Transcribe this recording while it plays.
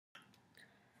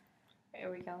Are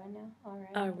we going now? All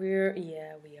right. We are.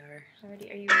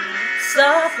 Already, are you ready?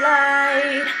 Soft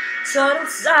light, total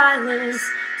silence,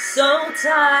 so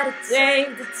tired to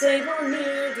take the table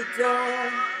near the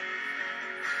door.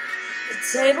 The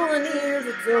table near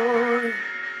the door.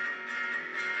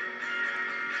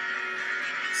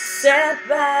 Set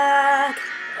back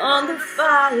under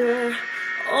fire,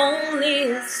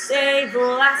 only as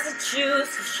able as I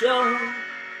choose to show.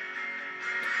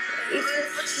 If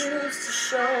I choose to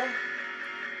show.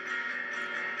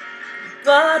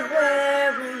 But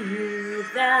where were you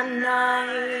that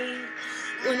night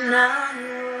when I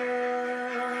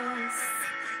was?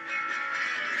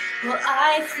 Well,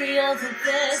 I feel that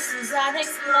this is an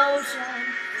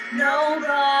explosion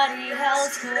nobody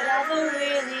else could ever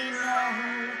really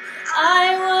know.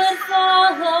 I would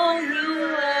follow you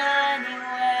anywhere.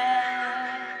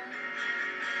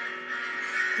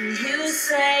 You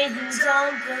say you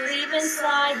don't believe in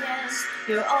science.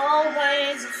 You're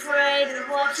always afraid of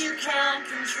what you can't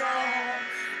control.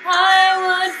 I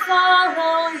would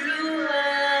follow you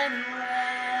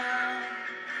anywhere.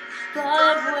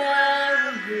 But where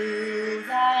were you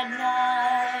that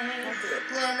night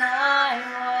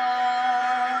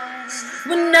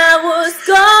when I was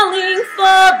calling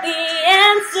for the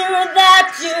answer that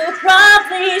you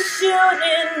probably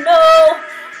shouldn't know?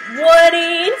 What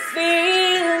it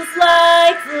feels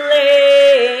like,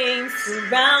 flames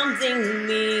surrounding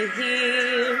me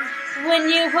here. When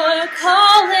you were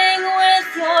calling with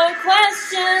your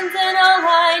questions, and all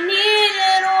I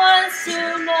needed was to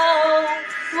know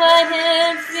what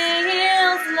it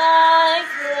feels like,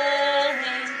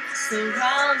 flames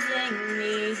surrounding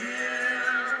me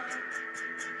here.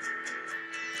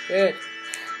 Good.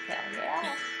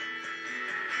 Yeah.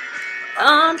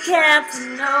 Uncapped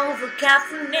and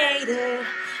over-caffeinated,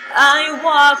 I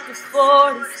walk the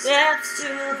 40 steps to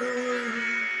the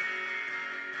room.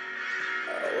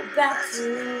 Oh, back to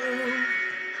you.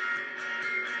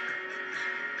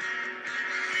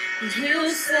 You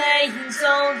say you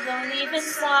don't believe in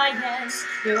science.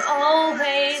 You're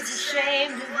always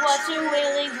ashamed of what you're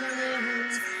willing to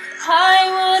lose. I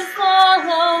would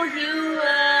follow you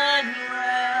anywhere.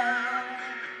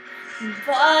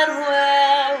 But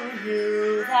where were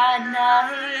you that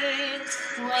night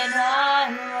when I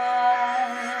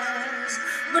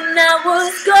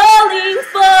was calling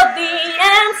for the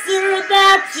answer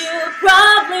that you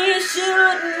probably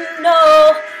shouldn't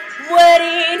know? What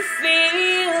it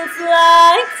feels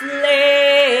like,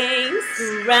 flames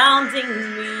surrounding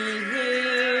me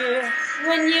here.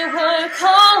 When you were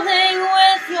calling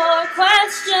with your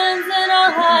questions, and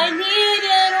all I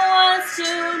needed was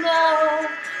to know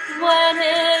what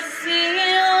it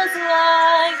feels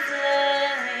like,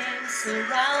 flames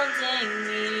surrounding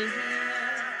me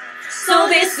here.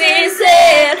 So this is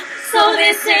it, so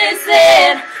this is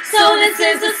it, so this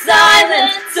is the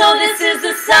silence, so this is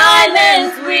the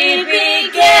silence we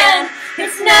began.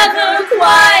 It's never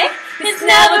quite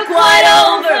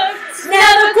over, it's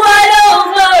never quite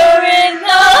over in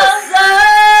the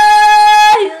silence.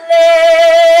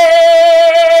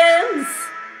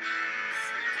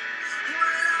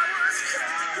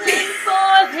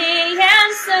 For the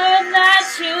answer that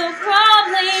you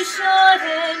probably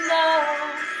shouldn't know,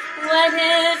 what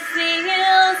it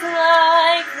feels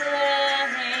like,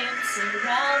 flames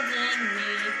surrounding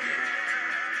me.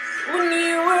 When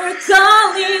you were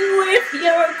calling with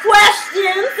your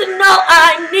questions, and all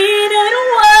I needed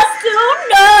was to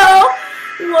know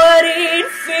what it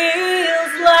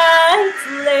feels like,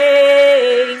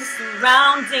 flames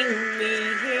surrounding me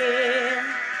here.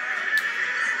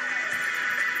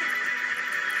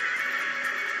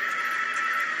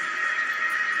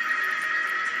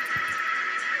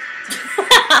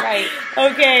 Right.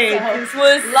 Okay, So, this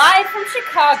was live from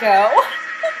Chicago.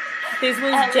 This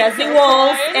was Jesse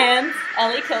Walls and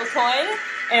Ellie Kilcoyne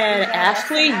and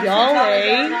Ashley going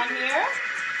Yale. on here.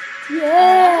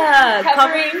 Yeah,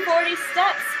 Covering 40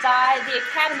 Steps by the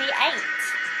Academy Ain't.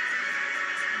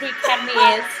 The Academy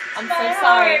is. I'm so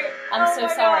sorry. I'm so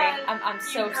sorry. I'm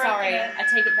so sorry. I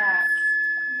take it back.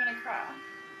 I'm gonna cry.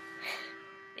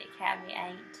 The Academy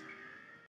Ain't.